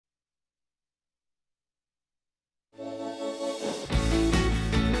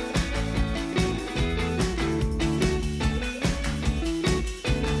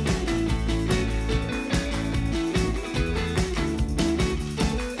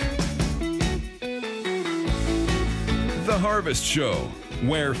Harvest Show,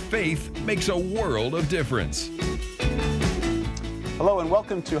 where faith makes a world of difference. Hello and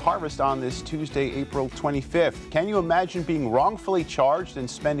welcome to Harvest on this Tuesday, April 25th. Can you imagine being wrongfully charged and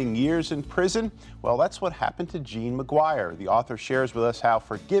spending years in prison? Well, that's what happened to Gene McGuire. The author shares with us how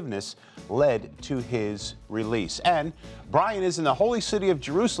forgiveness led to his release. And Brian is in the holy city of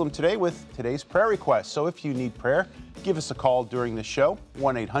Jerusalem today with today's prayer request. So if you need prayer, give us a call during the show,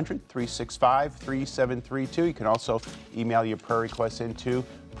 1-800-365-3732. You can also email your prayer requests into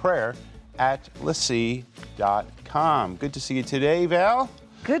prayer@LeSEA.com. Good to see you today, Val.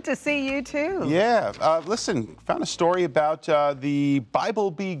 Good to see you, too. Yeah. Listen, found a story about the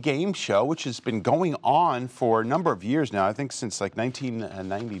Bible Bee game show, which has been going on for a number of years now, I think since like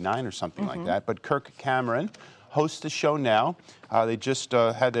 1999 or something like that. But Kirk Cameron hosts the show now. They just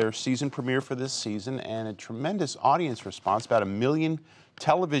had their season premiere for this season, and a tremendous audience response, about 1 million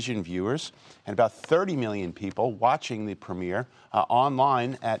television viewers and about 30 million people watching the premiere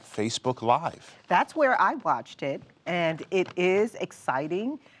online at Facebook Live. That's where I watched it, and it is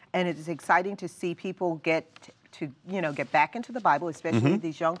exciting, and it is exciting to see people get back into the Bible, especially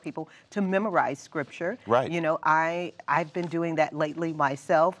these young people, to memorize scripture. Right. You know, I've been doing that lately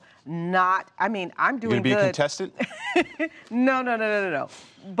myself. I'm doing good. You gonna be a contestant? No.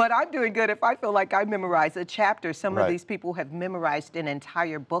 But I'm doing good if I feel like I memorize a chapter. Some of these people have memorized an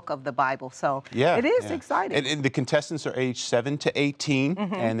entire book of the Bible, so it is exciting. And the contestants are aged 7 to 18,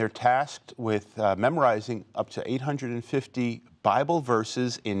 and they're tasked with memorizing up to 850 Bible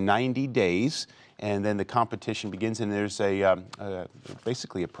verses in 90 days. And then the competition begins, and there's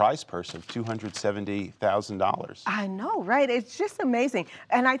basically a prize purse of $270,000. I know, right? It's just amazing.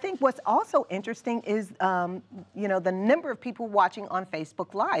 And I think what's also interesting is, the number of people watching on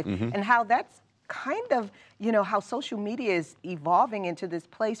Facebook Live and how that's kind of, how social media is evolving into this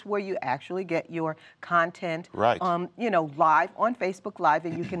place where you actually get your content, live on Facebook Live,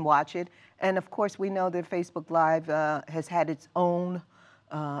 and you can watch it. And of course, we know that Facebook Live has had its own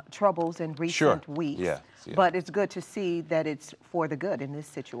troubles in recent weeks. But it's good to see that it's for the good in this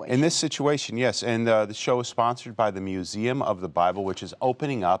situation. In this situation, yes. And the show is sponsored by the Museum of the Bible, which is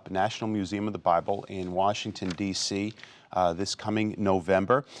opening up, National Museum of the Bible in Washington, D.C., this coming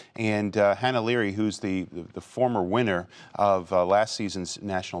November. And Hannah Leary, who's the former winner of last season's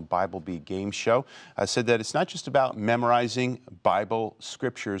National Bible Bee game show, said that it's not just about memorizing Bible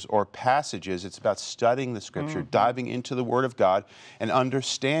scriptures or passages. It's about studying the scripture, diving into the Word of God, and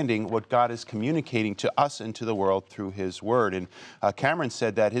understanding what God is communicating to us and to the world through His Word. And Cameron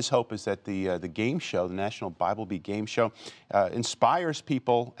said that his hope is that the game show, the National Bible Bee game show, inspires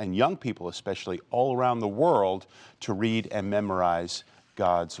people, and young people especially, all around the world to read and memorize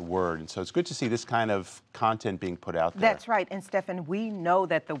God's Word. And so it's good to see this kind of content being put out there. That's right. And Stephan, we know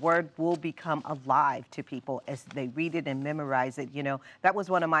that the Word will become alive to people as they read it and memorize it. That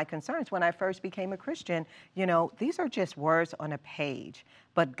was one of my concerns when I first became a Christian. These are just words on a page.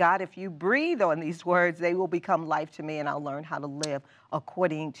 But God, if you breathe on these words, they will become life to me, and I'll learn how to live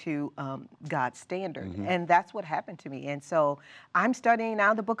according to God's standard. And that's what happened to me. And so I'm studying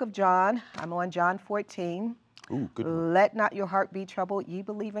now the book of John. I'm on John 14. Ooh, good one. Let not your heart be troubled. Ye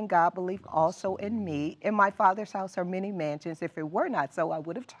believe in God, believe also in me. In my Father's house are many mansions. If it were not so, I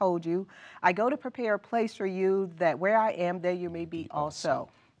would have told you. I go to prepare a place for you, that where I am, there you may be also.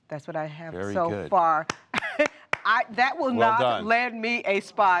 That's what I have so far. That will not land me a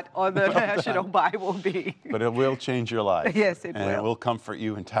spot on the National Bible Bee. But it will change your life. Yes, it will. And it will comfort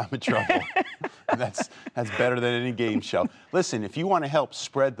you in time of trouble. That's better than any game show. Listen, if you want to help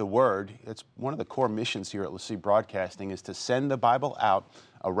spread the word, it's one of the core missions here at LeSEA Broadcasting is to send the Bible out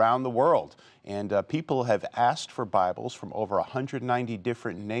around the world. And people have asked for Bibles from over 190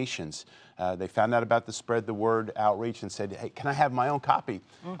 different nations. They found out about the Spread the Word outreach and said, hey, can I have my own copy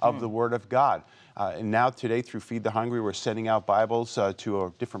of the Word of God? And now today through Feed the Hungry, we're sending out Bibles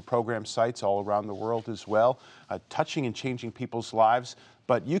to different program sites all around the world as well, touching and changing people's lives.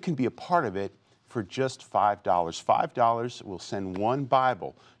 But you can be a part of it for just $5. $5 will send one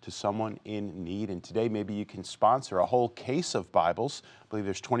Bible to someone in need. And today maybe you can sponsor a whole case of Bibles. I believe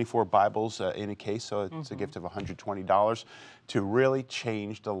there's 24 Bibles in a case, so it's a gift of $120 to really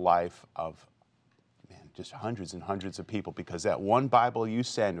change the life of just hundreds and hundreds of people, because that one Bible you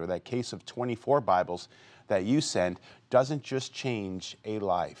send, or that case of 24 Bibles that you send, doesn't just change a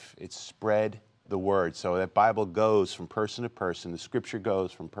life. It's spread the word. So that Bible goes from person to person. The scripture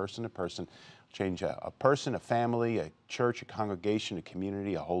goes from person to person. Change a person, a family, a church, a congregation, a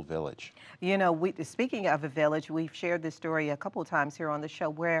community, a whole village. You know, speaking of a village, we've shared this story a couple of times here on the show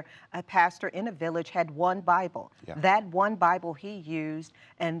where a pastor in a village had one Bible. Yeah. That one Bible he used,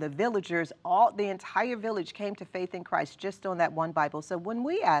 and the villagers, the entire village came to faith in Christ just on that one Bible. So when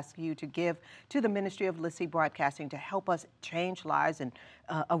we ask you to give to the ministry of LeSEA Broadcasting to help us change lives and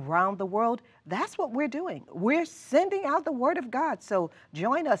around the world, that's what we're doing. We're sending out the word of God. So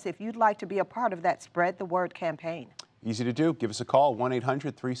join us if you'd like to be a part of that Spread the Word campaign. Easy to do. Give us a call,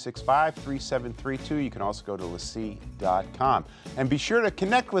 1-800-365-3732. You can also go to LeSEA.com. And be sure to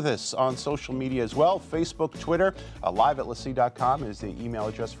connect with us on social media as well, Facebook, Twitter. Live at LeSEA.com is the email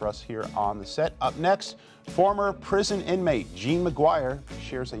address for us here on the set. Up next, former prison inmate Gene McGuire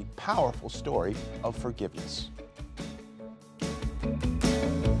shares a powerful story of forgiveness.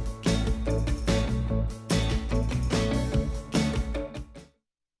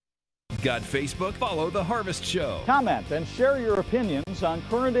 Got Facebook? Follow The Harvest Show. Comment and share your opinions on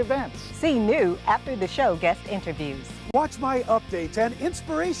current events. See new after the show guest interviews. Watch my updates and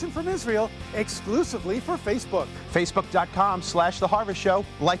inspiration from Israel exclusively for Facebook. Facebook.com/The Harvest Show.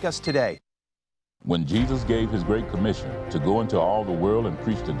 Like us today. When Jesus gave his great commission to go into all the world and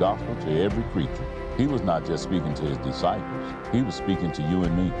preach the gospel to every creature, he was not just speaking to his disciples, he was speaking to you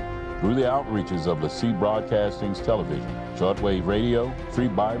and me. Through the outreaches of LeSEA Broadcasting's television, shortwave radio, free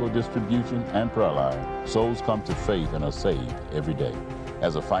Bible distribution, and prayer line, souls come to faith and are saved every day.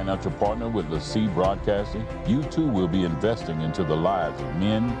 As a financial partner with LeSEA Broadcasting, you too will be investing into the lives of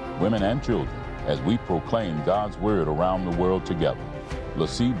men, women, and children as we proclaim God's word around the world together.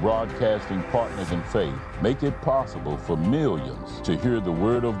 LeSEA Broadcasting partners in faith make it possible for millions to hear the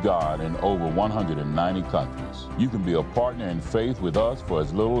word of God in over 190 countries. You can be a partner in faith with us for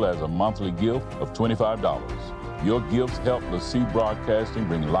as little as a monthly gift of $25. Your gifts help LeSEA Broadcasting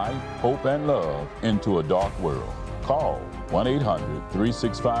bring life, hope, and love into a dark world. Call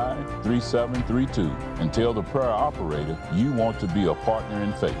 1-800-365-3732 and tell the prayer operator you want to be a partner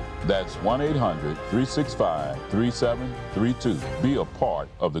in faith. That's 1-800-365-3732. Be a part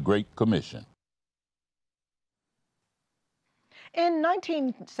of the Great Commission. In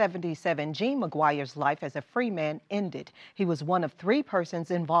 1977, Gene McGuire's life as a free man ended. He was one of 3 persons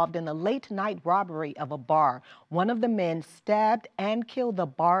involved in a late-night robbery of a bar. One of the men stabbed and killed the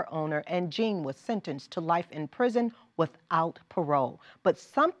bar owner, and Gene was sentenced to life in prison without parole. But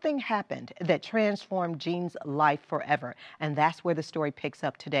something happened that transformed Gene's life forever, and that's where the story picks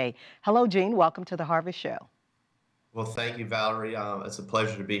up today. Hello, Gene. Welcome to The Harvest Show. Well, thank you, Valerie. It's a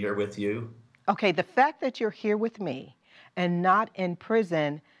pleasure to be here with you. Okay, the fact that you're here with me and not in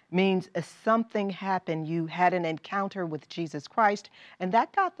prison means something happened. You had an encounter with Jesus Christ, and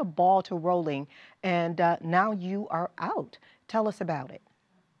that got the ball to rolling, and now you are out. Tell us about it.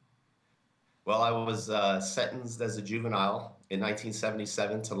 Well, I was sentenced as a juvenile in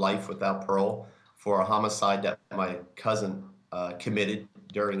 1977 to life without parole for a homicide that my cousin committed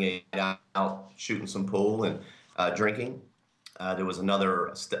during a night out shooting some pool and drinking. There was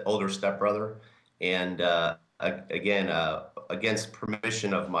another older stepbrother, and again, against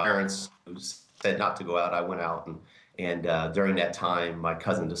permission of my parents who said not to go out, I went out, and during that time, my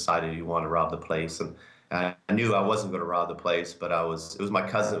cousin decided he wanted to rob the place, and I knew I wasn't going to rob the place, but it was my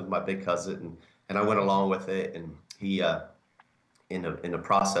cousin, it was my big cousin, and I went along with it, and he, in the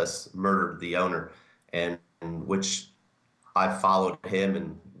process, murdered the owner, and which I followed him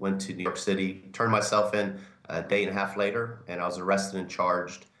and went to New York City, turned myself in a day and a half later, and I was arrested and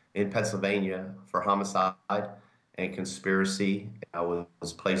charged in Pennsylvania for homicide and conspiracy. I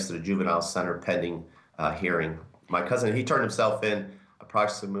was placed at a juvenile center pending hearing. My cousin, he turned himself in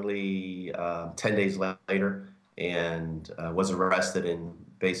approximately 10 days later and was arrested, and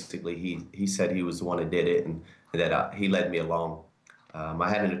basically he said he was the one who did it, and that he led me along. I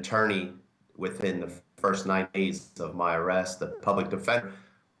had an attorney within the first 9 days of my arrest, the public defender,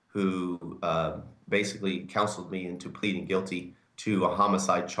 who basically counseled me into pleading guilty to a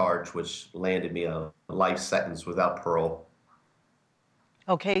homicide charge, which landed me a life sentence without parole.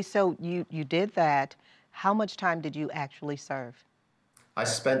 Okay, so you did that. How much time did you actually serve? I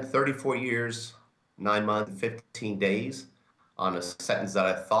spent 34 years, 9 months, and 15 days on a sentence that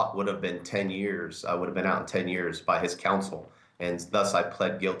I thought would have been 10 years. I would have been out in 10 years by his counsel, and thus I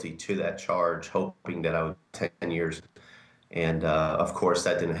pled guilty to that charge, hoping that I would 10 years. And of course,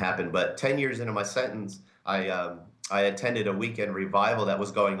 that didn't happen. But 10 years into my sentence, I attended a weekend revival that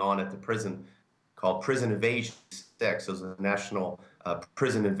was going on at the prison called Prison Invasion 6. It was a national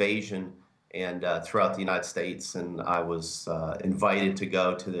prison invasion and throughout the United States. And I was invited to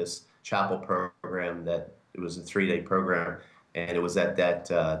go to this chapel program that it was a 3-day program. And it was at that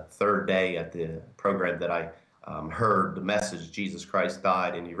third day at the program that I heard the message, Jesus Christ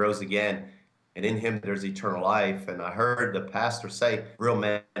died and he rose again. And in him, there's eternal life. And I heard the pastor say, real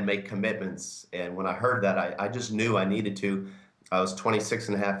men make commitments. And when I heard that, I just knew I needed to. I was 26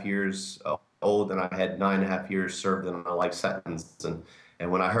 and a half years old, and I had 9.5 years served in a life sentence.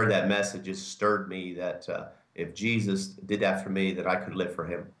 And when I heard that message, it stirred me that if Jesus did that for me, that I could live for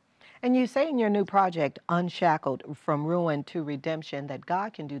him. And you say in your new project, Unshackled from Ruin to Redemption, that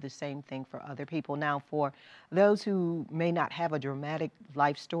God can do the same thing for other people. Now, for those who may not have a dramatic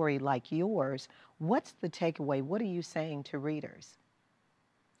life story like yours, what's the takeaway? What are you saying to readers?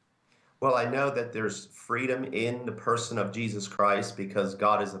 Well, I know that there's freedom in the person of Jesus Christ because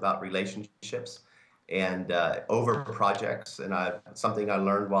God is about relationships and over projects. And something I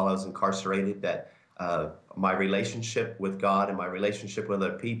learned while I was incarcerated, that my relationship with God and my relationship with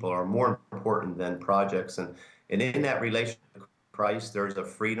other people are more important than projects. And in that relationship with Christ, there's a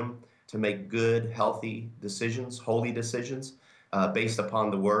freedom to make good, healthy decisions, holy decisions, based upon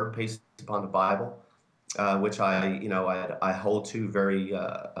the Word, based upon the Bible. Which I hold to very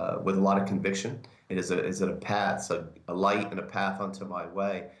with a lot of conviction. It is a path, a light and a path unto my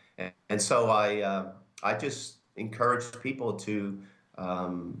way, and so I just encourage people to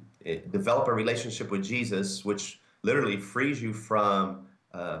develop a relationship with Jesus, which literally frees you from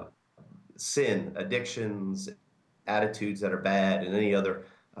sin, addictions, attitudes that are bad, and any other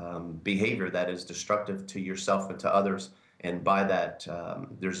behavior that is destructive to yourself and to others. And by that,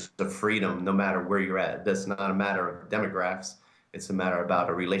 there's the freedom no matter where you're at. That's not a matter of demographics. It's a matter about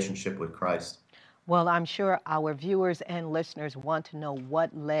a relationship with Christ. Well, I'm sure our viewers and listeners want to know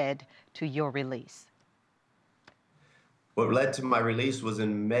what led to your release. What led to my release was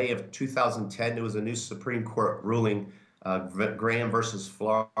in May of 2010. There was a new Supreme Court ruling, Graham versus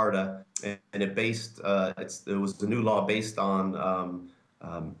Florida, and it was a new law based on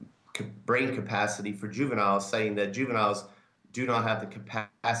brain capacity for juveniles, saying that juveniles do not have the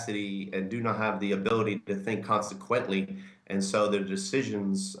capacity and do not have the ability to think consequently. And so their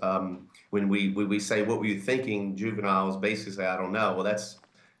decisions, when we say, what were you thinking, juveniles basically say, I don't know. Well,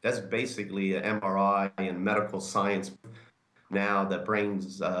 that's basically an MRI and medical science now that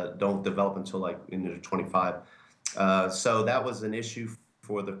brains don't develop until like in their 25. So that was an issue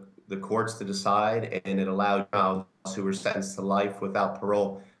for the courts to decide, and it allowed juveniles who were sentenced to life without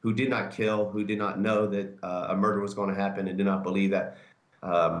parole, who did not kill, who did not know that a murder was going to happen and did not believe that,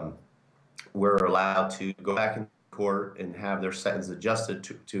 were allowed to go back in court and have their sentence adjusted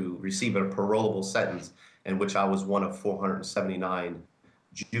to receive a parolable sentence, in which I was one of 479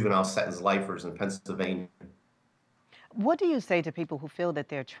 juvenile sentence lifers in Pennsylvania. What do you say to people who feel that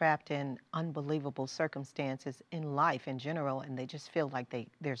they're trapped in unbelievable circumstances in life in general, and they just feel like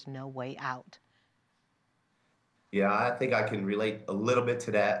there's no way out? Yeah, I think I can relate a little bit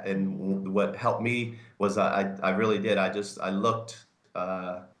to that. And what helped me was I really did. I looked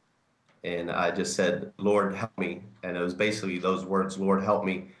and I just said, Lord, help me. And it was basically those words, Lord, help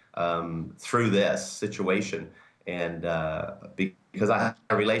me through this situation. And because I had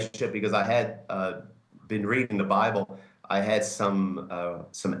a relationship, because I had been reading the Bible, I had some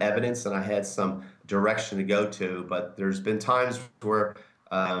evidence and I had some direction to go to. But there's been times where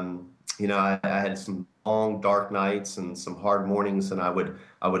I had some long dark nights and some hard mornings, and I would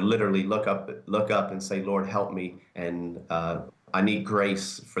literally look up and say, Lord, help me, and I need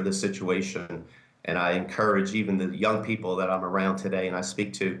grace for this situation. And I encourage even the young people that I'm around today and I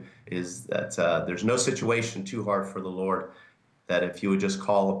speak to, is that there's no situation too hard for the Lord, that if you would just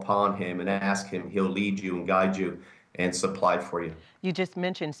call upon him and ask him, he'll lead you and guide you and supply for you. You just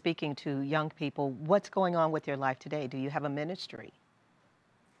mentioned speaking to young people. What's going on with your life today? Do you have a ministry?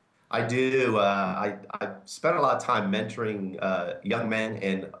 I do. I spent a lot of time mentoring young men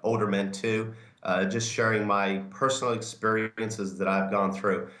and older men too, just sharing my personal experiences that I've gone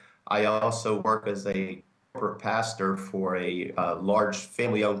through. I also work as a corporate pastor for a large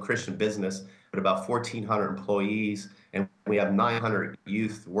family-owned Christian business with about 1,400 employees, and we have 900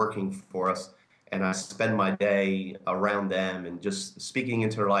 youth working for us. And I spend my day around them and just speaking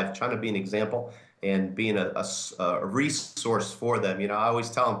into their life, trying to be an example and being a resource for them. I always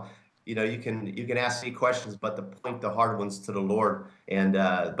tell them, you can ask me questions, but point the hard ones to the Lord. And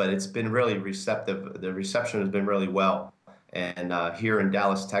but it's been really receptive. The reception has been really well. And here in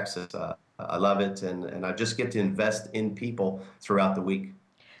Dallas, Texas, I love it, and I just get to invest in people throughout the week.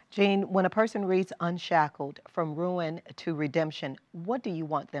 Gene, when a person reads Unshackled, From Ruin to Redemption, what do you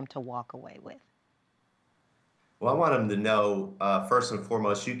want them to walk away with? Well, I want them to know, first and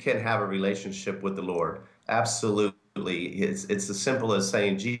foremost, you can have a relationship with the Lord. Absolutely. It's as simple as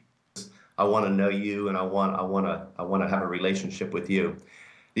saying, Jesus, I want to know you, and I want to have a relationship with you.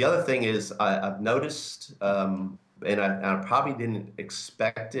 The other thing is I've noticed, and I probably didn't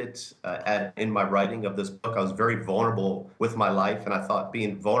expect it in my writing of this book. I was very vulnerable with my life, and I thought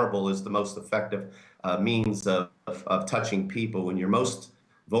being vulnerable is the most effective means of touching people. When you're most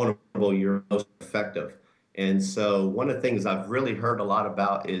vulnerable, you're most effective. And so one of the things I've really heard a lot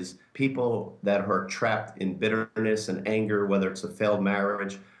about is people that are trapped in bitterness and anger, whether it's a failed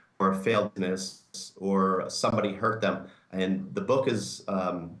marriage or a failed business or somebody hurt them. And the book is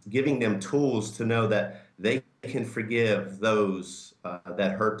giving them tools to know that they can forgive those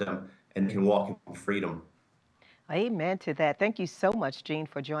that hurt them and can walk in freedom. Amen to that. Thank you so much, Gene,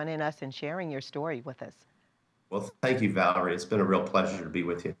 for joining us and sharing your story with us. Well, thank you, Valerie. It's been a real pleasure to be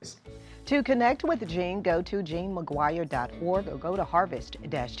with you. To connect with Gene, go to genemcguire.org or go to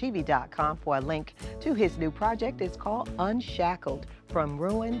harvest-tv.com for a link to his new project. It's called Unshackled, From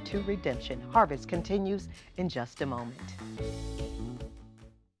Ruin to Redemption. Harvest continues in just a moment.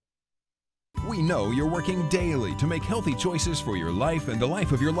 We know you're working daily to make healthy choices for your life and the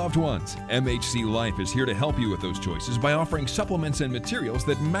life of your loved ones. MHC Life is here to help you with those choices by offering supplements and materials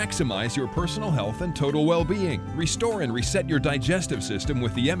that maximize your personal health and total well-being. Restore and reset your digestive system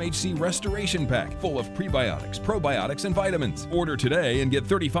with the MHC Restoration Pack, full of prebiotics, probiotics, and vitamins. Order today and get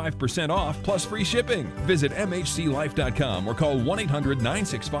 35% off plus free shipping. Visit MHCLife.com or call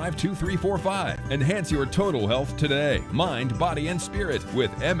 1-800-965-2345. Enhance your total health today, mind, body, and spirit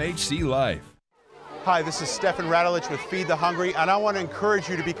with MHC Life. Hi, this is Stefan Radulich with Feed the Hungry, and I want to encourage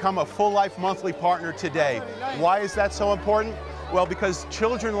you to become a Full Life Monthly partner today. Why is that so important? Well, because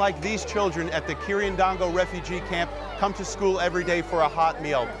children like these children at the Kiryandongo refugee camp come to school every day for a hot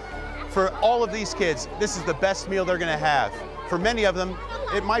meal. For all of these kids, this is the best meal they're going to have. For many of them,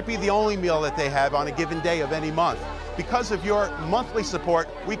 it might be the only meal that they have on a given day of any month. Because of your monthly support,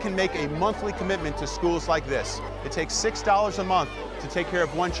 we can make a monthly commitment to schools like this. It takes $6 a month to take care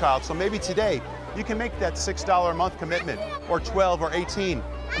of one child, so maybe today, you can make that $6 a month commitment, or $12 or $18.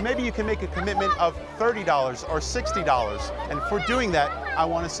 Or maybe you can make a commitment of $30 or $60. And for doing that, I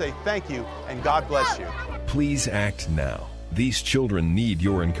want to say thank you and God bless you. Please act now. These children need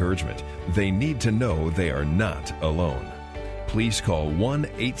your encouragement. They need to know they are not alone. Please call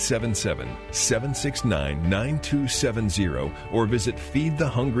 1-877-769-9270 or visit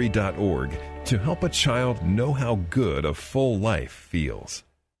feedthehungry.org to help a child know how good a full life feels.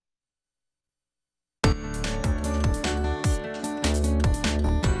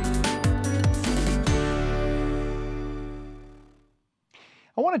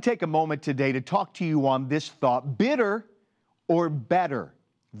 I want to take a moment today to talk to you on this thought: bitter or better.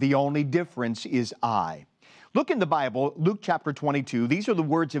 The only difference is I. Look in the Bible, Luke chapter 22. These are the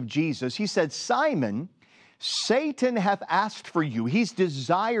words of Jesus. He said, Simon, Satan hath asked for you. He's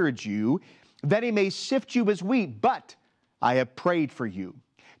desired you that he may sift you as wheat, but I have prayed for you.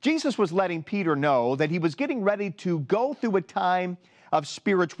 Jesus was letting Peter know that he was getting ready to go through a time of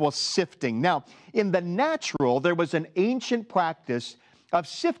spiritual sifting. Now, in the natural, there was an ancient practice of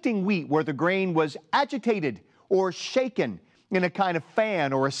sifting wheat where the grain was agitated or shaken in a kind of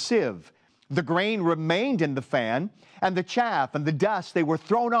fan or a sieve. The grain remained in the fan, and the chaff and the dust, they were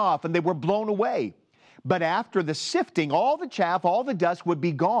thrown off and they were blown away. But after the sifting, all the chaff, all the dust would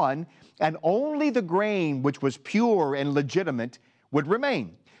be gone, and only the grain, which was pure and legitimate, would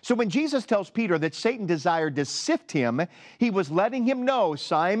remain. So when Jesus tells Peter that Satan desired to sift him, he was letting him know,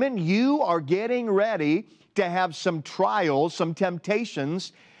 Simon, you are getting ready to have some trials, some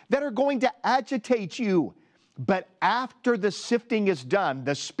temptations that are going to agitate you. But after the sifting is done,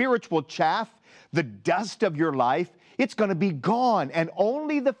 the spiritual chaff, the dust of your life, it's going to be gone. And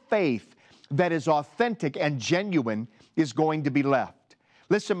only the faith that is authentic and genuine is going to be left.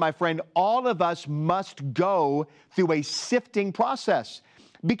 Listen, my friend, all of us must go through a sifting process,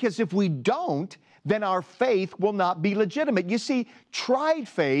 because if we don't, then our faith will not be legitimate. You see, tried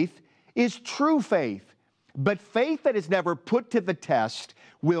faith is true faith. But faith that is never put to the test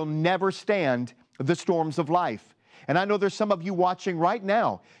will never stand the storms of life. And I know there's some of you watching right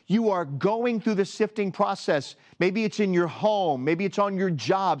now. You are going through the sifting process. Maybe it's in your home. Maybe it's on your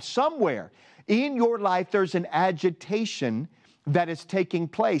job. Somewhere in your life, there's an agitation that is taking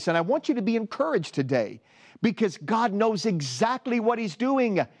place. And I want you to be encouraged today, because God knows exactly what He's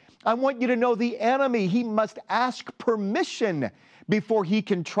doing. I want you to know the enemy, he must ask permission before he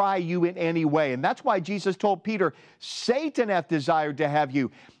can try you in any way. And that's why Jesus told Peter, Satan hath desired to have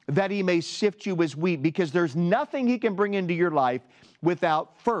you, that he may sift you as wheat, because there's nothing he can bring into your life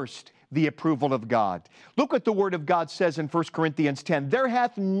without first the approval of God. Look what the Word of God says in 1 Corinthians 10. There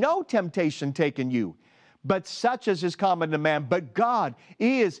hath no temptation taken you, But such as is common to man. But God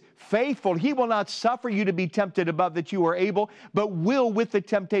is faithful. He will not suffer you to be tempted above that you are able, but will with the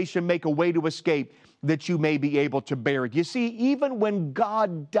temptation make a way to escape, that you may be able to bear it. You see, even when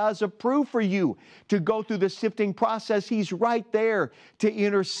God does approve for you to go through the sifting process, He's right there to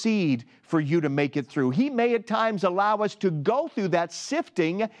intercede for you to make it through. He may at times allow us to go through that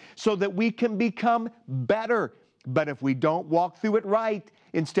sifting so that we can become better. But if we don't walk through it right,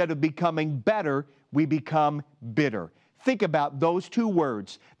 instead of becoming better, we become bitter. Think about those two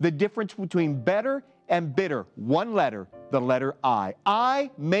words, the difference between better and bitter. One letter, the letter I. I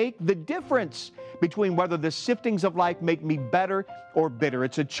make the difference between whether the siftings of life make me better or bitter.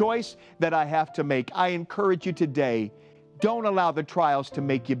 It's a choice that I have to make. I encourage you today, don't allow the trials to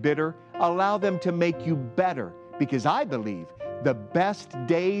make you bitter. Allow them to make you better, because I believe the best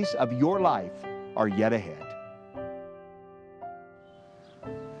days of your life are yet ahead.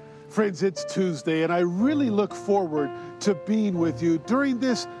 Friends, it's Tuesday, and I really look forward to being with you during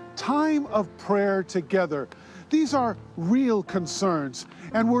this time of prayer together. These are real concerns,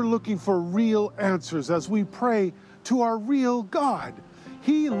 and we're looking for real answers as we pray to our real God.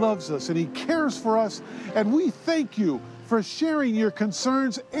 He loves us and He cares for us, and we thank you for sharing your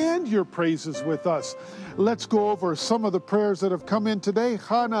concerns and your praises with us. Let's go over some of the prayers that have come in today.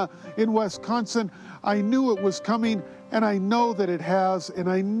 Hannah in Wisconsin, I knew it was coming, and I know that it has, and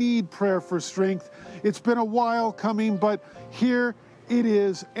I need prayer for strength. It's been a while coming, but here it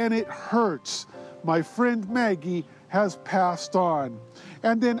is, and it hurts. My friend Maggie has passed on.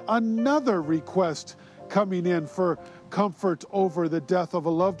 And then another request coming in for comfort over the death of a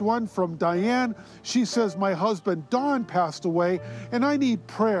loved one from Diane. She says, my husband Don passed away, and I need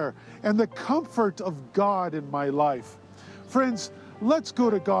prayer and the comfort of God in my life. Friends, let's go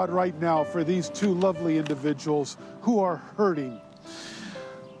to God right now for these two lovely individuals who are hurting.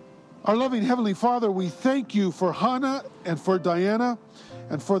 Our loving Heavenly Father, we thank you for Hannah and for Diana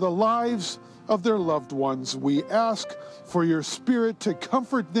and for the lives of their loved ones. We ask for your Spirit to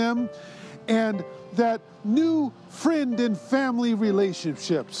comfort them, and that new friend and family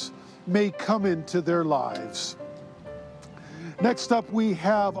relationships may come into their lives. Next up, we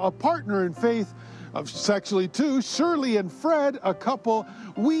have a partner in faith, of actually two, Shirley and Fred, a couple.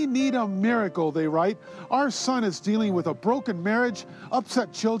 We need a miracle, they write. Our son is dealing with a broken marriage,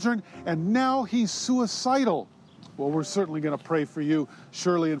 upset children, and now he's suicidal. Well, we're certainly going to pray for you,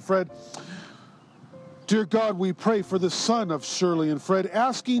 Shirley and Fred. Dear God, we pray for the son of Shirley and Fred,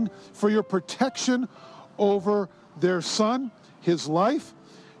 asking for your protection over their son, his life,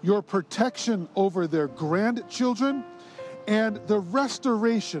 your protection over their grandchildren, and the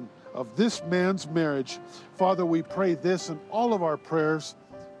restoration of this man's marriage. Father, we pray this in all of our prayers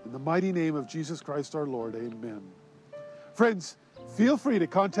in the mighty name of Jesus Christ our Lord. Amen. Friends, feel free to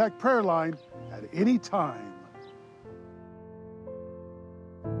contact Prayer Line at any time.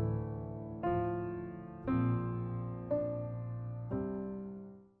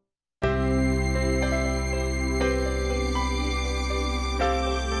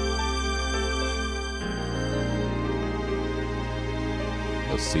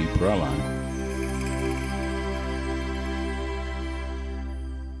 LeSEA Prayer Line.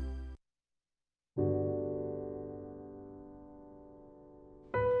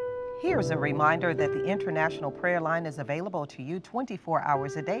 Here's a reminder that the International Prayer Line is available to you 24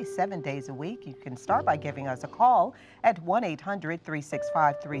 hours a day, 7 days a week. You can start by giving us a call at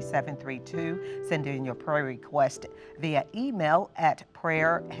 1-800-365-3732. Send in your prayer request via email at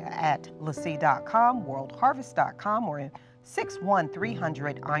prayer@lesea.com, worldharvest.com, or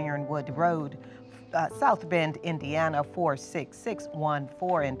 61300 Ironwood Road, South Bend, Indiana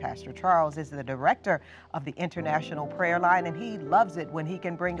 46614. And Pastor Charles is the director of the International Prayer Line, and he loves it when he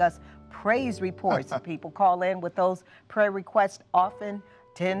can bring us praise reports. People call in with those prayer requests, often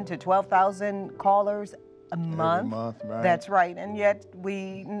 10 to 12,000 callers a month. Every month, right. That's right. And yet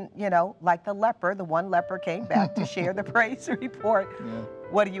we, like the leper, the one leper came back to share the praise report. Yeah.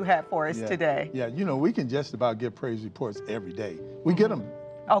 What do you have for us today? Yeah, we can just about get praise reports every day. We get them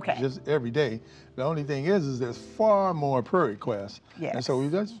just every day. The only thing is there's far more prayer requests. Yes. And so we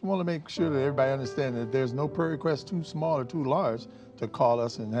just want to make sure that everybody understands that there's no prayer request too small or too large to call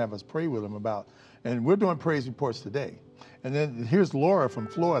us and have us pray with them about. And we're doing praise reports today. And then here's Laura from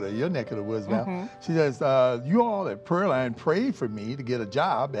Florida, your neck of the woods now. She says, you all at Prayer Line prayed for me to get a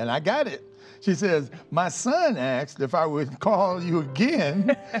job, and I got it. She says, my son asked if I would call you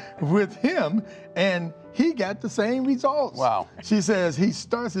again with him, and he got the same results. Wow. She says he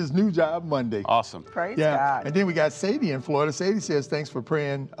starts his new job Monday. Awesome. Praise God. And then we got Sadie in Florida. Sadie says, thanks for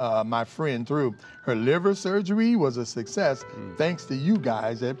praying my friend through. Her liver surgery was a success thanks to you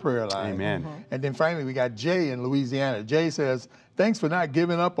guys at Prayer Line. Amen. And then finally, we got Jay in Louisiana. Jay says, thanks for not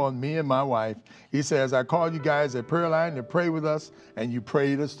giving up on me and my wife. He says, I called you guys at Prayer Line to pray with us, and you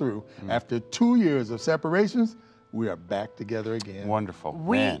prayed us through. After 2 years of separations, we are back together again. Wonderful.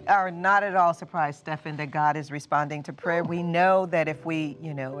 We Man. are not at all surprised, Stephen, that God is responding to prayer. We know that if we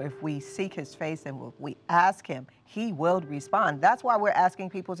seek his face and we ask him, he will respond. That's why we're asking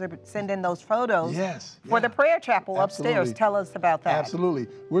people to send in those photos for the prayer chapel upstairs. Tell us about that. Absolutely.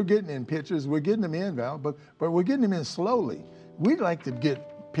 We're getting in pictures. We're getting them in, Val, but we're getting them in slowly. We'd like to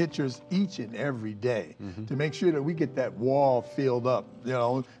get pictures each and every day to make sure that we get that wall filled up. You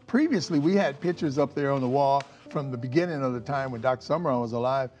know, previously we had pictures up there on the wall from the beginning of the time when Dr. Summerall was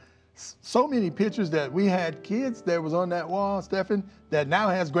alive. So many pictures that we had kids that was on that wall, Stephen, that now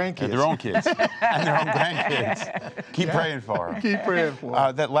has grandkids. And their own kids. And their own grandkids. Keep praying for them. Keep praying for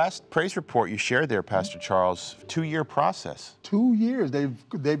them. That last praise report you shared there, Pastor Charles, 2-year process. 2 years. The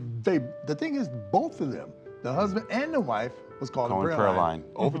thing is, both of them, the husband and the wife, was called a prayer line.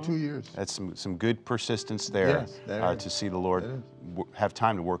 Over 2 years. That's some good persistence there, to see the Lord have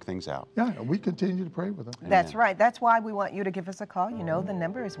time to work things out. Yeah, and we continue to pray with them. That's right. That's why we want you to give us a call. You know, the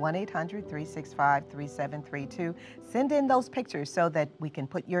number is 1-800-365-3732. Send in those pictures so that we can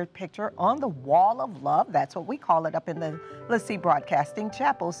put your picture on the wall of love. That's what we call it up in the LeSEA Broadcasting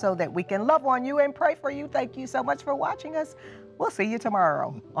Chapel, so that we can love on you and pray for you. Thank you so much for watching us. We'll see you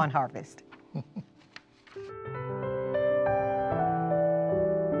tomorrow on Harvest.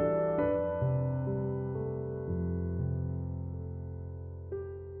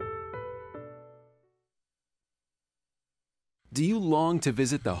 Do you long to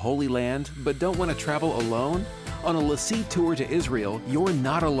visit the Holy Land but don't want to travel alone? On a LeSEA tour to Israel, you're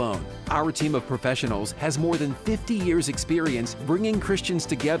not alone. Our team of professionals has more than 50 years' experience bringing Christians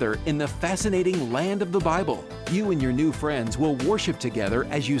together in the fascinating land of the Bible. You and your new friends will worship together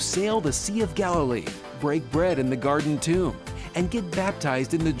as you sail the Sea of Galilee, break bread in the Garden Tomb, and get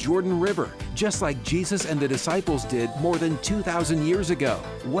baptized in the Jordan River, just like Jesus and the disciples did more than 2,000 years ago.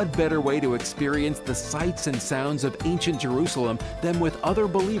 What better way to experience the sights and sounds of ancient Jerusalem than with other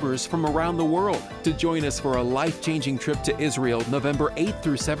believers from around the world? To join us for a life-changing trip to Israel, November 8th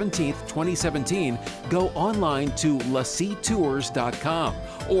through 17th, 2017, go online to LeSEATours.com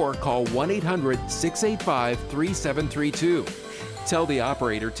or call 1-800-685-3732. Tell the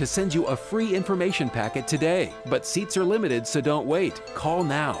operator to send you a free information packet today, but seats are limited, so don't wait. Call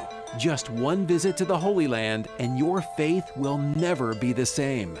now. Just one visit to the Holy Land and your faith will never be the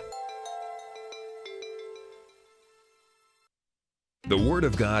same. The Word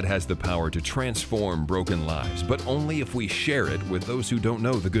of God has the power to transform broken lives, but only if we share it with those who don't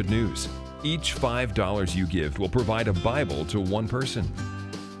know the good news. Each $5 you give will provide a Bible to one person.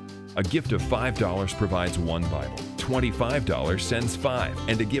 A gift of $5 provides one Bible, $25 sends 5,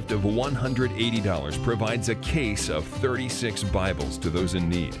 and a gift of $180 provides a case of 36 Bibles to those in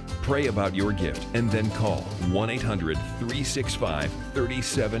need. Pray about your gift and then call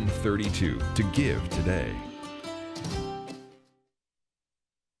 1-800-365-3732 to give today.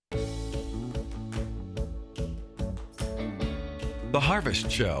 The Harvest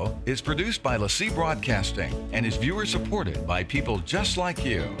Show is produced by LeSEA Broadcasting and is viewer-supported by people just like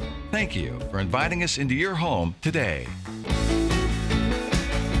you. Thank you for inviting us into your home today.